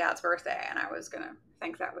was my dad's birthday, and I was going to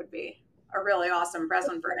think that would be a really awesome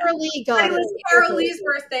present for him. It was Carol Lee's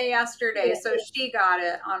birthday yesterday, so she got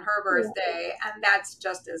it on her birthday, and that's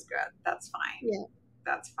just as good. That's fine. Yeah.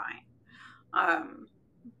 That's fine.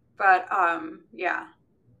 Yeah.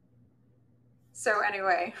 So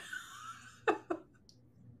anyway.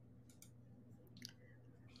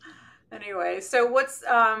 So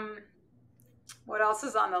what else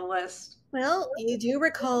is on the list? Well, you do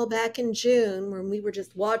recall back in June when we were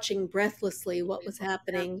just watching breathlessly what was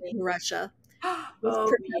happening in Russia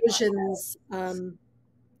with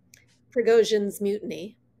Prigozhin's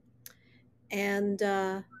mutiny. And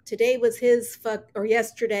today was his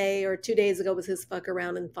yesterday or 2 days ago was his fuck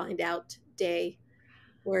around and find out day,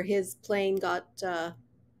 where his plane got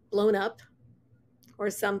blown up or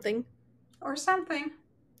something. Are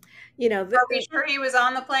we sure he was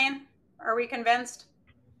on the plane? Are we convinced?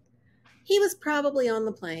 He was probably on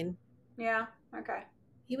the plane. Yeah. Okay.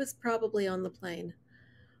 He was probably on the plane.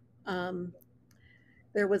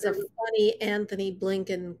 There was a funny Anthony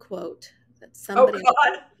Blinken quote that somebody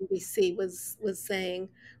on BBC was saying,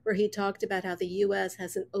 where he talked about how the U.S.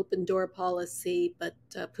 has an open door policy, but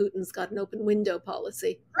Putin's got an open window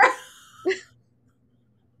policy.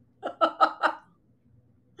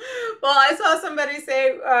 Well, I saw somebody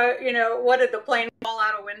say, what did the plane fall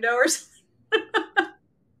out a window or something?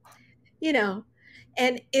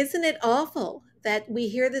 And isn't it awful that we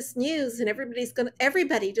hear this news and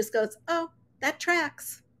everybody just goes, oh, that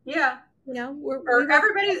tracks. Yeah. Or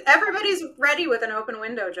everybody's ready with an open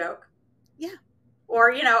window joke. Yeah.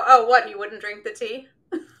 Or, oh, what, you wouldn't drink the tea?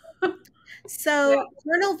 So yeah.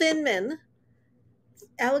 Colonel Vindman,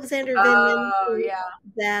 Alexander Vindman,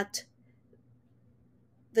 that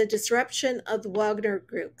the disruption of the Wagner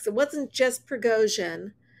group. So it wasn't just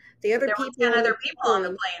Prigozhin. The other people, 10 other people on the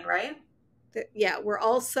plane, right? Were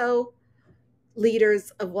also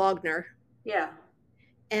leaders of Wagner. Yeah.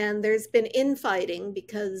 And there's been infighting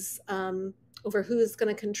because over who's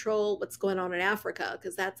going to control what's going on in Africa,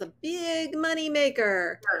 because that's a big money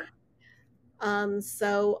maker. Sure.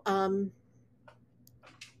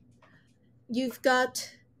 You've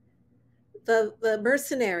got the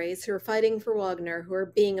mercenaries who are fighting for Wagner, who are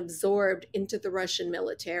being absorbed into the Russian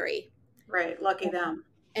military. Right. Lucky them.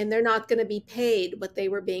 And they're not going to be paid what they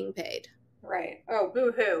were being paid. Right. Oh,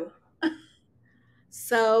 boo-hoo.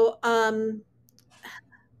 So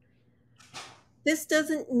this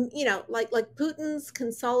doesn't, like Putin's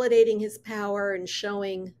consolidating his power and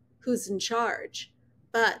showing who's in charge,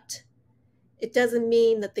 but it doesn't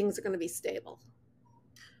mean that things are going to be stable.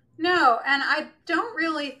 No, and I don't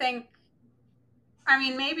really think,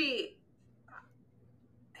 maybe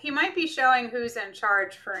he might be showing who's in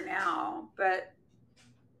charge for now, but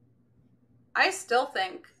I still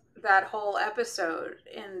think that whole episode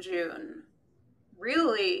in June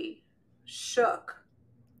really shook.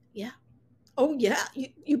 Yeah. Oh, yeah.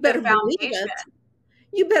 You better believe it.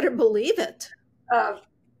 You better believe it. Of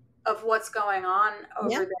what's going on over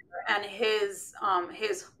there and his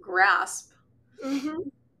grasp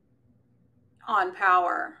on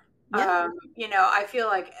power. Yeah. I feel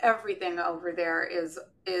like everything over there is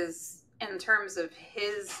in terms of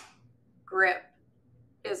his grip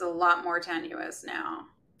is a lot lot tenuous now.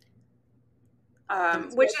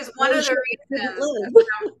 Which is one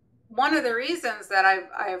of the reasons that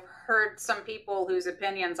I've heard some people whose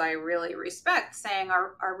opinions I really respect saying,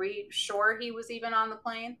 are we sure he was even on the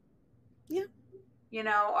plane? Yeah.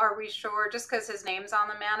 Are we sure just because his name's on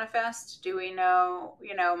the manifest? Do we know,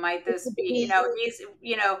 might this be,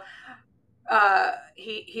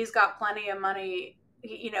 he's got plenty of money.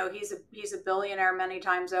 He's a billionaire many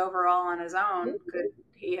times over all on his own. Could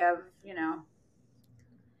he have,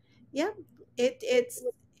 Yeah,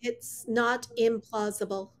 it's not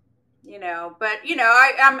implausible. But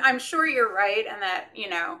I'm sure you're right, and that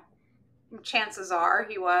chances are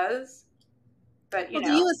he was. But the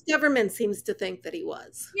U.S. government seems to think that he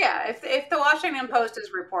was. Yeah, if the Washington Post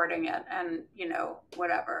is reporting it, and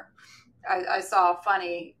whatever, I saw a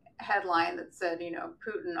funny headline that said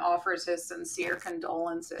Putin offers his sincere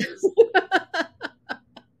condolences.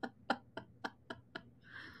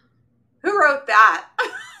 Who wrote that?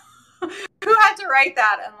 Who had to write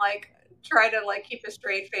that and try to keep a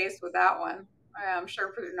straight face with that one? I'm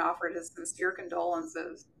sure Putin offered his sincere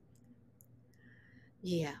condolences.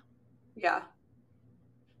 Yeah. Yeah.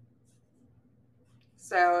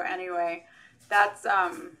 So anyway, that's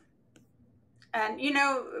and a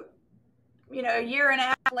year and a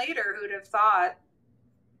half later, who'd have thought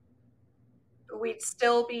we'd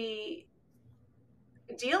still be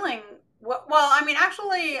dealing? Well,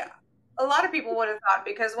 actually, a lot of people would have thought,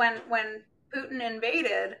 because when Putin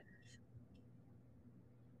invaded,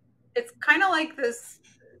 it's kind of like this.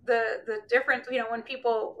 The difference,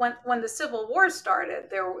 when the Civil War started,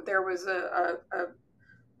 there was a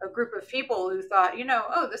group of people who thought,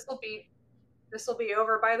 oh, this will be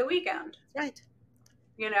over by the weekend. Right.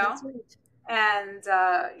 That's right. And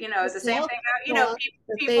the same thing.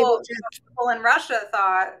 People in Russia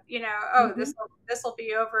thought, oh, this will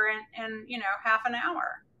be over in half an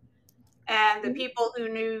hour. And the people who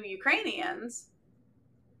knew Ukrainians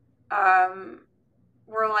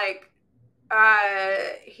were like,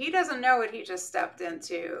 he doesn't know what he just stepped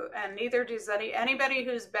into, and neither does anybody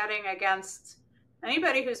who's betting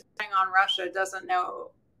on Russia doesn't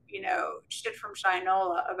know, shit from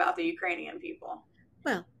Shinola about the Ukrainian people.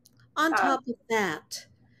 Well, on top of that,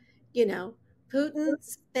 Putin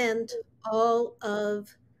spent all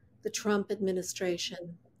of the Trump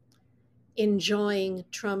administration enjoying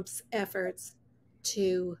Trump's efforts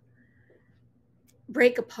to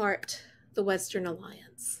break apart the Western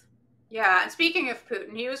alliance. Yeah, and speaking of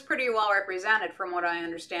Putin, he was pretty well represented, from what I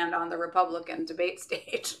understand, on the Republican debate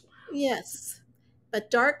stage. Yes, but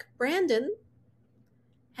Dark Brandon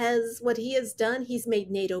what he has done, he's made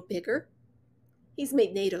NATO bigger. He's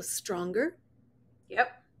made NATO stronger.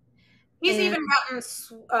 Yep. He's And even gotten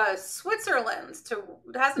Switzerland to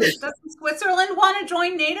doesn't Switzerland want to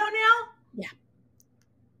join NATO now?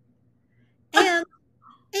 yeah,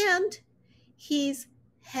 and he's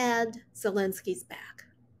had Zelensky's back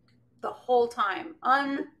the whole time,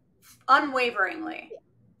 unwaveringly.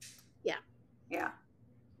 Yeah. Yeah.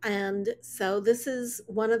 And so this is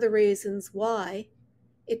one of the reasons why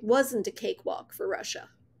it wasn't a cakewalk for Russia.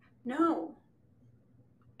 No.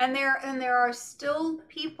 And there are still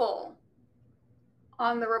people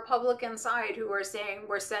on the Republican side who are saying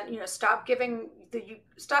stop giving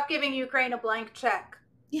Ukraine a blank check.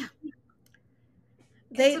 Yeah.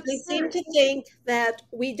 They seem to think that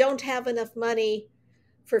we don't have enough money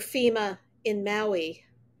for FEMA in Maui.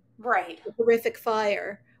 Right. The horrific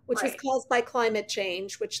fire, which was caused by climate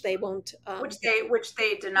change, which they won't which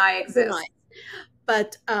they deny exists.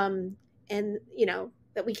 But and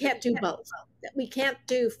that we can't do both. That we can't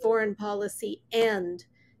do foreign policy and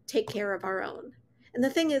take care of our own. And the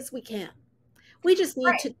thing is, we can. We just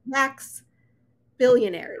need to tax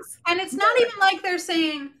billionaires. And it's not even like they're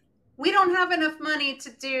saying we don't have enough money to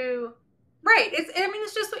do right.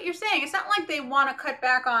 It's just what you're saying. It's not like they want to cut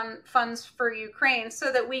back on funds for Ukraine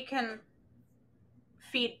so that we can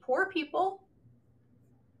feed poor people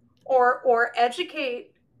or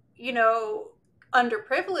educate,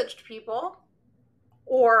 underprivileged people,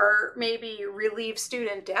 or maybe relieve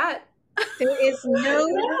student debt. There is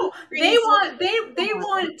no they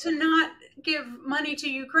want to not give money to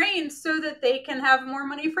Ukraine so that they can have more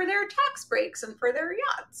money for their tax breaks and for their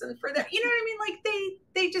yachts and for their, you know what I mean? Like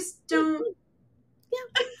they just don't.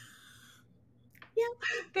 Yeah.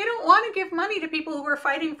 They don't want to give money to people who are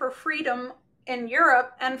fighting for freedom in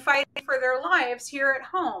Europe and fighting for their lives here at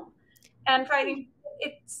home and fighting.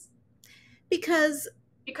 It's because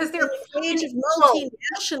they're the age of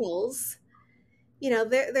multinationals.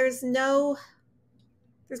 There's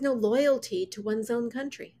no loyalty to one's own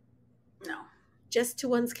country. No. Just to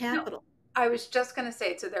one's capital. No. I was just going to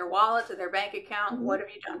say, to their wallet, to their bank account, what have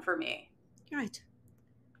you done for me? Right.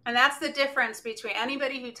 And that's the difference between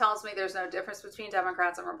anybody who tells me there's no difference between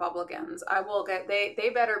Democrats and Republicans.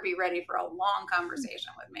 They better be ready for a long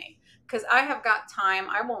conversation with me, because I have got time.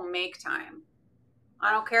 I will make time.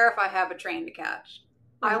 I don't care if I have a train to catch.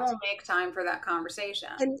 Right. I will make time for that conversation.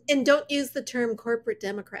 And don't use the term corporate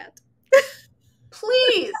Democrat.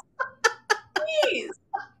 Please. Please.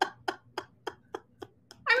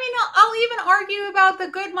 I'll even argue about the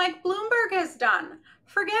good Mike Bloomberg has done.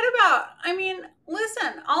 Forget about,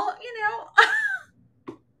 listen,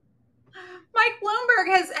 Mike Bloomberg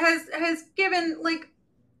has given like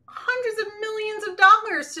hundreds of millions of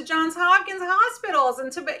dollars to Johns Hopkins hospitals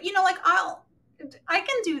and to, I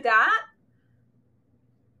can do that.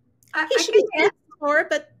 He should be taxed more,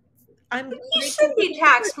 but he should be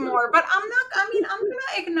taxed more, but I'm going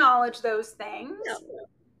to acknowledge those things. No.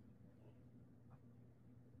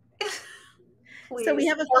 Please, so we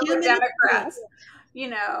have a few minutes Democrats.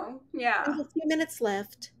 Yeah. We have a few minutes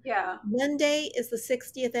left. Yeah. Monday is the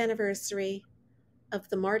 60th anniversary of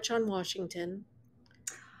the March on Washington,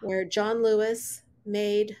 where John Lewis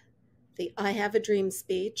made the I Have a Dream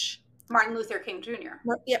speech. Martin Luther King Jr.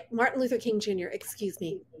 Martin Luther King Jr., excuse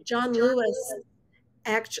me. John Lewis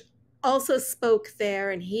also spoke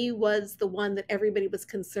there, and he was the one that everybody was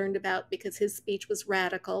concerned about because his speech was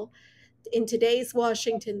radical. In today's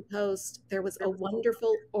Washington Post, there was a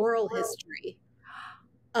wonderful oral history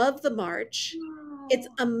of the march. It's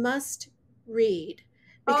a must read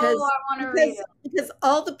because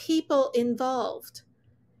all the people involved,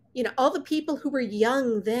 all the people who were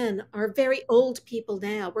young then are very old people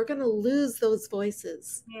now. We're going to lose those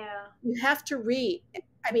voices. Yeah. You have to read.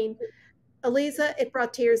 Aliza, it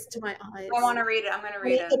brought tears to my eyes. I want to read it. I'm going to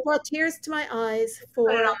read it. It brought tears to my eyes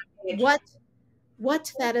for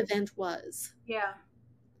what that event was. Yeah.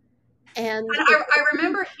 And I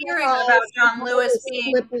remember hearing about John Lewis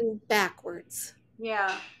flipping backwards.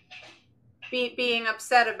 Yeah. Being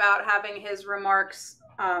upset about having his remarks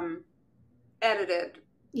edited.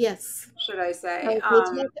 Yes. Should I say.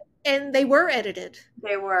 And they were edited.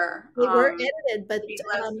 They were. Edited, but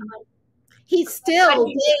he still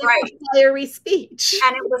gave a fiery speech.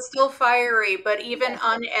 And it was still fiery, but even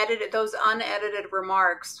those unedited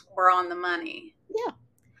remarks were on the money. Yeah.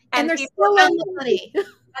 And they're still on the money.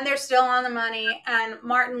 And they're still on the money. And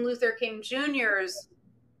Martin Luther King Jr.'s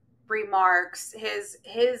remarks, his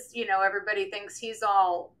everybody thinks he's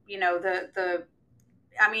all,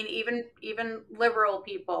 even liberal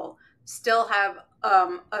people still have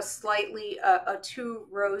a slightly too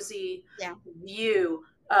rosy view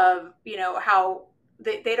of, how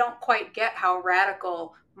they don't quite get how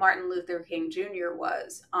radical Martin Luther King Jr.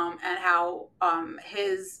 was, and how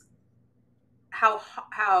his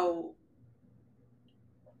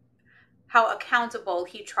accountable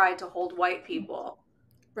he tried to hold white people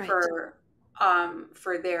Right.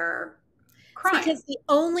 for their crime. Because the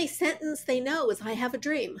only sentence they know is "I have a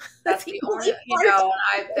dream." That's the only,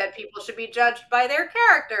 that people should be judged by their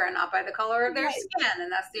character and not by the color of their skin, and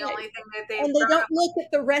that's the only thing that they've. And they don't look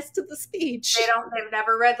at the rest of the speech. They've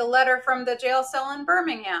never read the letter from the jail cell in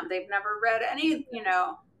Birmingham. They've never read any,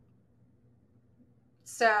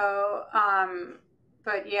 So,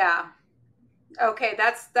 but yeah, okay.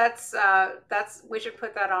 That's we should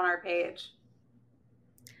put that on our page.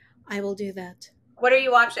 I will do that. What are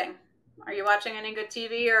you watching? Are you watching any good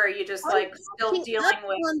TV, or are you just still dealing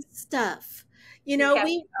with stuff? We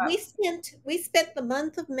spent the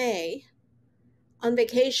month of May on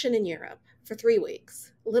vacation in Europe for 3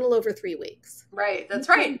 weeks, a little over 3 weeks. Right, that's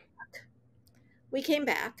right. We came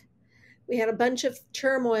back. We had a bunch of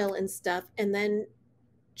turmoil and stuff, and then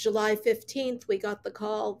July 15th, we got the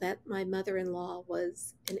call that my mother-in-law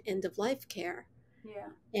was in end-of-life care. Yeah.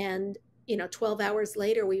 And 12 hours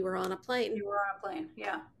later, we were on a plane. You were on a plane,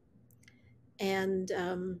 yeah. And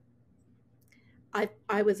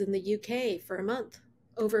I was in the UK for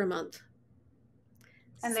over a month.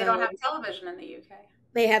 And they don't have television in the UK.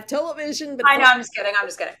 They have television, but I know. I'm just kidding.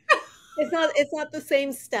 It's not the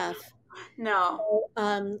same stuff. No.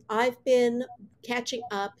 So, I've been catching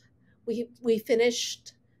up. We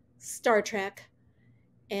finished Star Trek,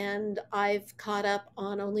 and I've caught up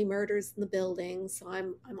on Only Murders in the Building. So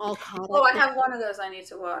I'm all caught up. Oh, I have one of those I need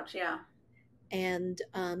to watch. Yeah. And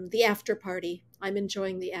The After Party. I'm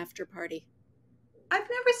enjoying The After Party. I've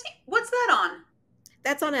never seen. What's that on?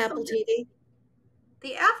 That's on Apple TV.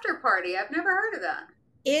 The After Party. I've never heard of that.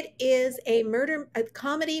 It is a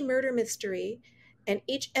comedy murder mystery, and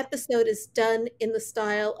each episode is done in the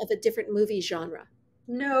style of a different movie genre.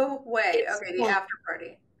 No way. Okay, The After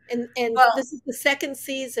Party. And this is the second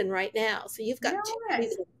season right now, so you've got 2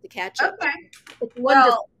 seasons to catch up. Okay. It's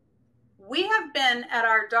wonderful. We have been at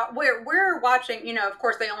our we're watching, of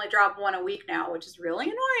course they only drop one a week now, which is really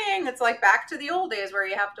annoying. It's like back to the old days where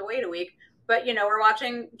you have to wait a week. But we're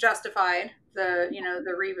watching Justified, the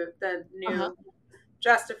reboot, the new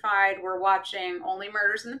Justified. We're watching Only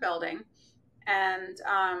Murders in the Building, and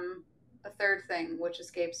a third thing which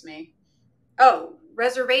escapes me. Oh,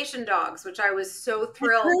 Reservation Dogs, which I was so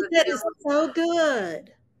thrilled. That is so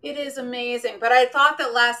good. It is amazing, but I thought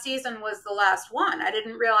that last season was the last one. I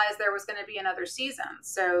didn't realize there was going to be another season.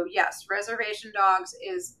 So yes, Reservation Dogs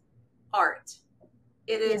is art.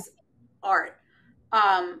 It is art.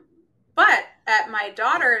 But at my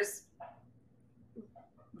daughter's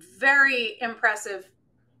very impressive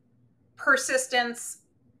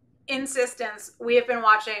insistence, we have been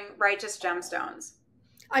watching Righteous Gemstones.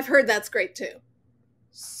 I've heard that's great too.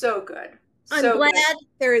 So good. I'm glad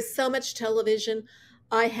there is so much television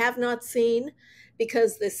I have not seen,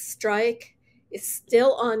 because this strike is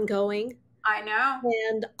still ongoing. I know.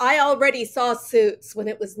 And I already saw Suits when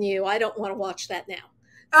it was new. I don't want to watch that now.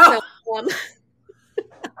 Oh. So,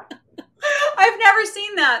 I've never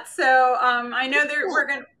seen that. So I know we're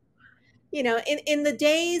going to. In the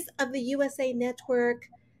days of the USA Network,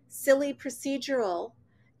 silly procedural,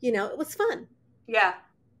 it was fun. Yeah.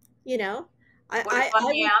 I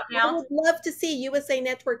would love to see USA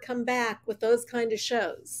Network come back with those kind of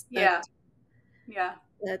shows. Yeah.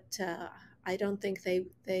 But I don't think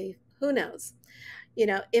they who knows?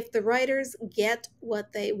 If the writers get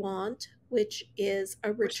what they want, which is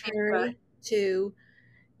a return to,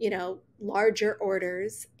 larger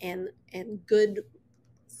orders and good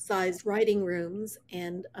sized writing rooms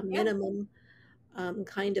and a minimum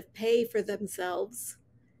kind of pay for themselves,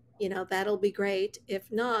 that'll be great. If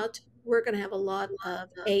not, we're going to have a lot of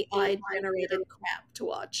AI generated crap to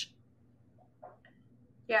watch.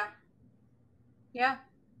 Yeah. Yeah.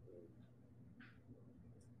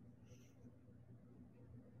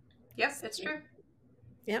 Yes, it's true.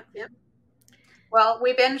 Yep. Well,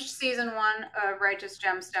 we binged season 1 of Righteous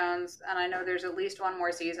Gemstones, and I know there's at least one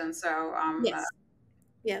more season. So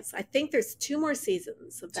yes, I think there's 2 more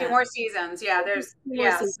seasons of that. 2 more seasons. Yeah, there's on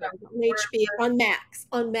HBO, on Max.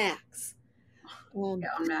 On Max. On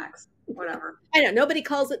Max. Whatever. I know nobody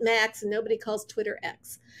calls it Max, and nobody calls Twitter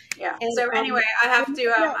X. Yeah. And, so anyway, I have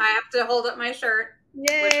to hold up my shirt.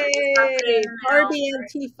 Yay! Barbie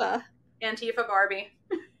Antifa. Antifa Barbie.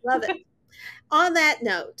 Love it. On that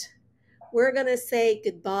note, we're going to say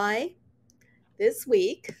goodbye this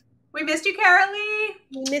week. We missed you, Carolee.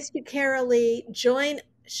 We missed you, Carolee. Join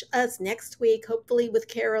us next week, hopefully with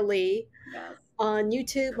Carolee. Yes. on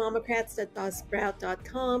YouTube,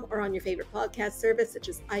 MOMocrats.buzzsprout.com, or on your favorite podcast service such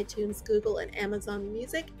as iTunes, Google, and Amazon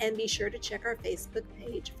Music. And be sure to check our Facebook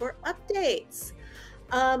page for updates.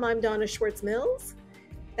 I'm Donna Schwartz Mills.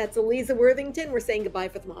 That's Aliza Worthington. We're saying goodbye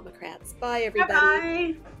for the MOMocrats. Bye,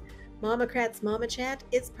 everybody. Bye-bye. MOMocrats MOMochat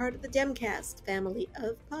is part of the Demcast family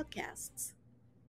of podcasts.